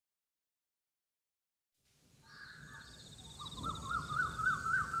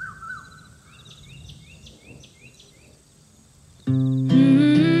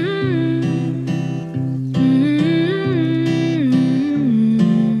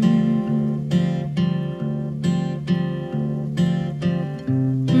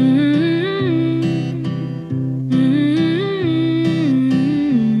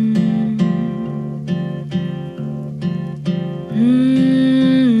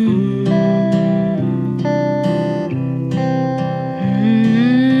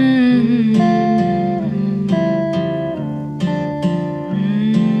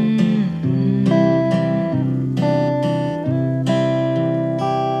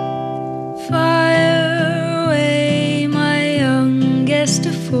just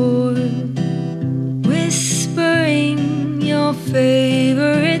a fort, whispering your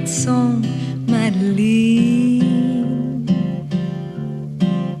favorite song, Madeline,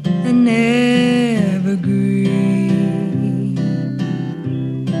 an evergreen.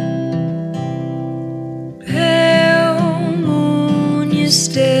 Pale moon, you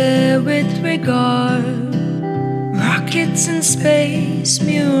stare with regard, rockets in space,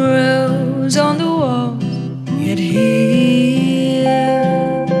 murals on the walls. Yet here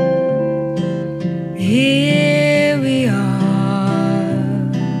we are.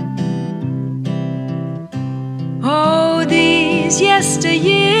 All these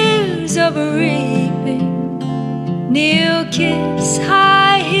yesteryears of reaping, near kiss,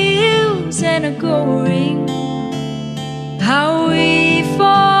 high heels, and a gold ring. How we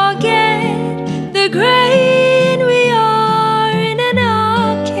forget the grain we are in an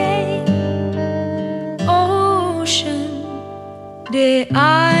arcade ocean. Day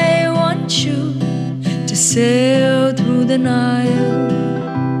I want you to sail through the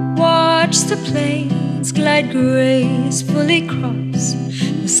Nile, watch the plains glide gracefully across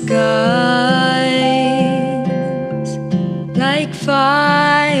the skies like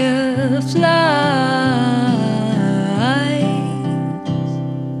fireflies.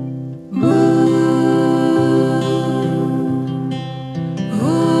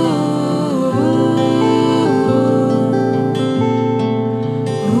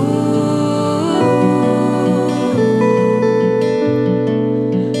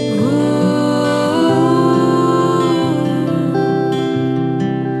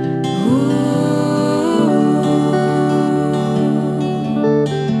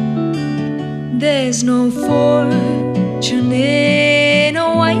 There's no fortune in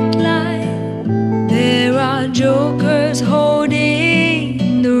a white line. There are jokers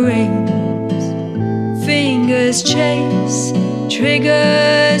holding the reins. Fingers chase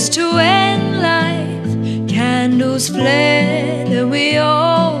triggers to end life. Candles flare that we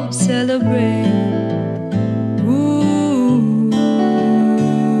all celebrate. Ooh.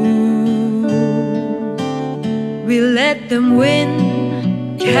 We let them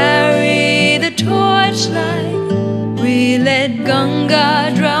win, carry the torchlight. We let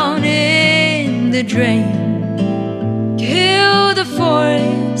Ganga drown in the drain. Kill the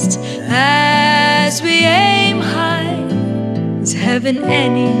forest as we aim high. Is heaven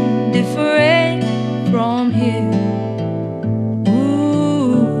any different from here?